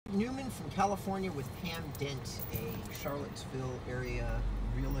Newman from California with Pam Dent, a Charlottesville area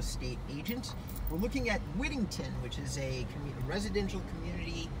real estate agent. We're looking at Whittington, which is a residential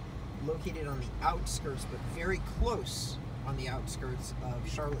community located on the outskirts, but very close on the outskirts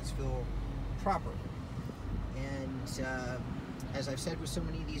of Charlottesville proper. And as I've said with so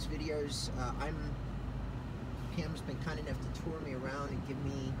many of these videos, Pam's been kind enough to tour me around and give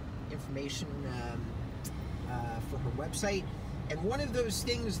me information for her website. And one of those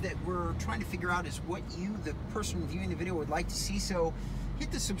things that we're trying to figure out is what you, the person viewing the video, would like to see. So hit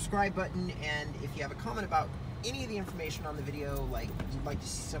the subscribe button, and if you have a comment about any of the information on the video, like you'd like to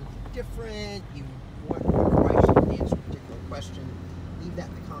see something different, you wonder why I shouldn't answer a particular question, leave that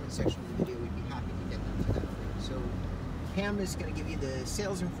in the comment section of the video. We'd be happy to get into that for you. So Pam is going to give you the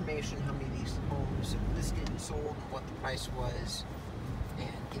sales information, how many of these homes have listed and sold, and what the price was, and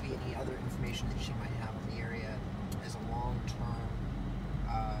give you any other information that she might have in the area as a long-term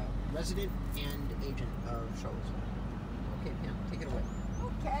resident and agent of Charlottesville. Okay, Pam, take it away.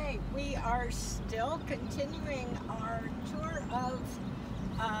 Okay, we are still continuing our tour of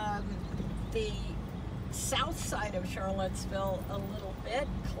the south side of Charlottesville a little bit,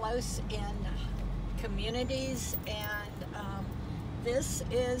 close in communities, and this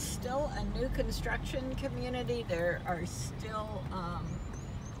is still a new construction community. There are still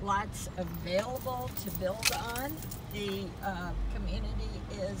lots available to build on. The community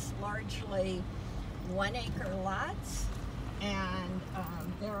is largely 1 acre lots, and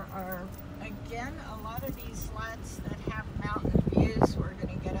there are, again, a lot of these lots that have mountain views. We're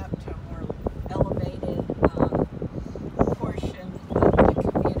going to get up to a more elevated portion of the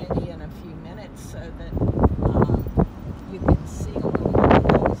community in a few minutes so that you can see a little bit of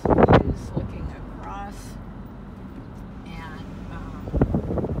those views looking across. And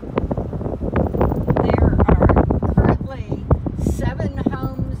there are currently 7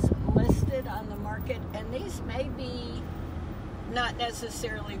 homes listed on the market, and these may be not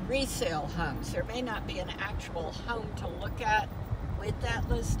necessarily resale homes. There may not be an actual home to look at with that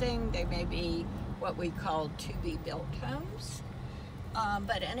listing. They may be what we call to-be-built homes.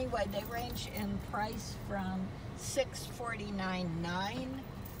 But anyway, they range in price from $649,900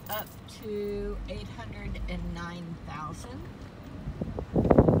 up to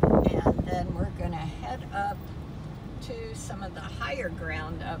 $809,000. And then we're going to head up to some of the higher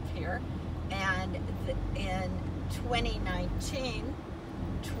ground up here. And in 2019,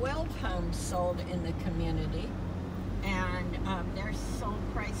 12 homes sold in the community, and their sold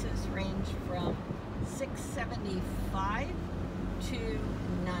prices range from $675,000 to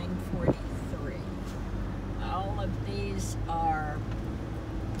 $943,000. All of these are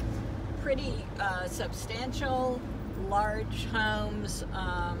pretty substantial, large homes.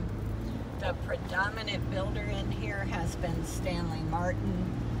 The predominant builder in here has been Stanley Martin.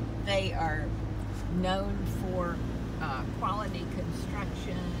 They are known for quality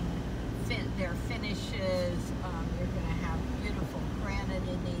construction, their finishes. You're going to have beautiful granite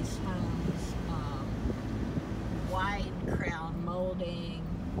in these homes, wide crown molding,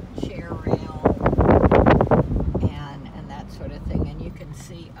 chair rail, and that sort of thing. And you can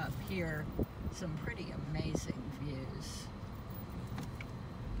see up here some pretty amazing views.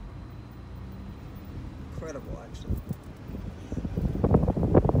 Incredible, actually.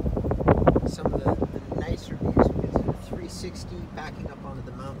 Some of the nicer views, because they're 360 backing up onto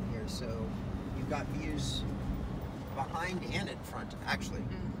the mountain here, so you've got views behind and in front, actually.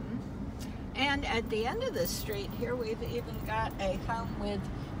 And at the end of the street here, we've even got a home with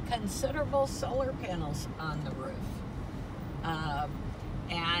considerable solar panels on the roof.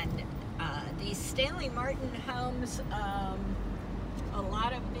 And these Stanley Martin homes, a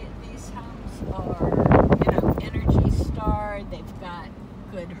lot of these homes are, Energy Star. They've got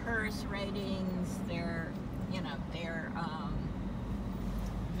good HERS ratings. They're, they're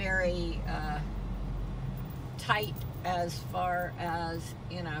very tight as far as,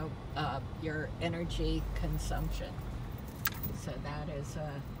 your energy consumption. So that is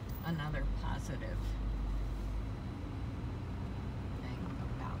another positive thing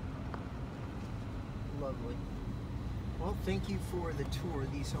about them. Lovely. Well, thank you for the tour.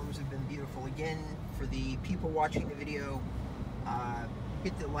 These homes have been beautiful. Again, for the people watching the video,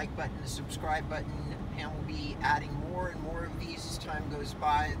 hit the like button, the subscribe button. Pam will be adding more and more of these as time goes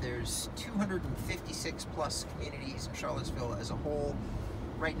by. There's 256 plus communities in Charlottesville as a whole.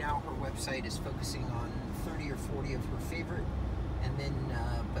 Right now, her website is focusing on 30 or 40 of her favorite, and then,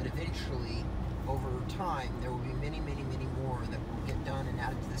 but eventually, over time, there will be many, many, many more that will get done and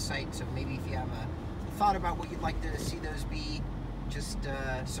added to the site. So maybe if you have a thought about what you'd like to see those be, just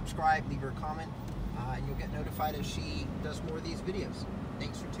subscribe, leave her a comment, and you'll get notified as she does more of these videos.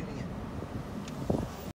 Thanks for tuning in.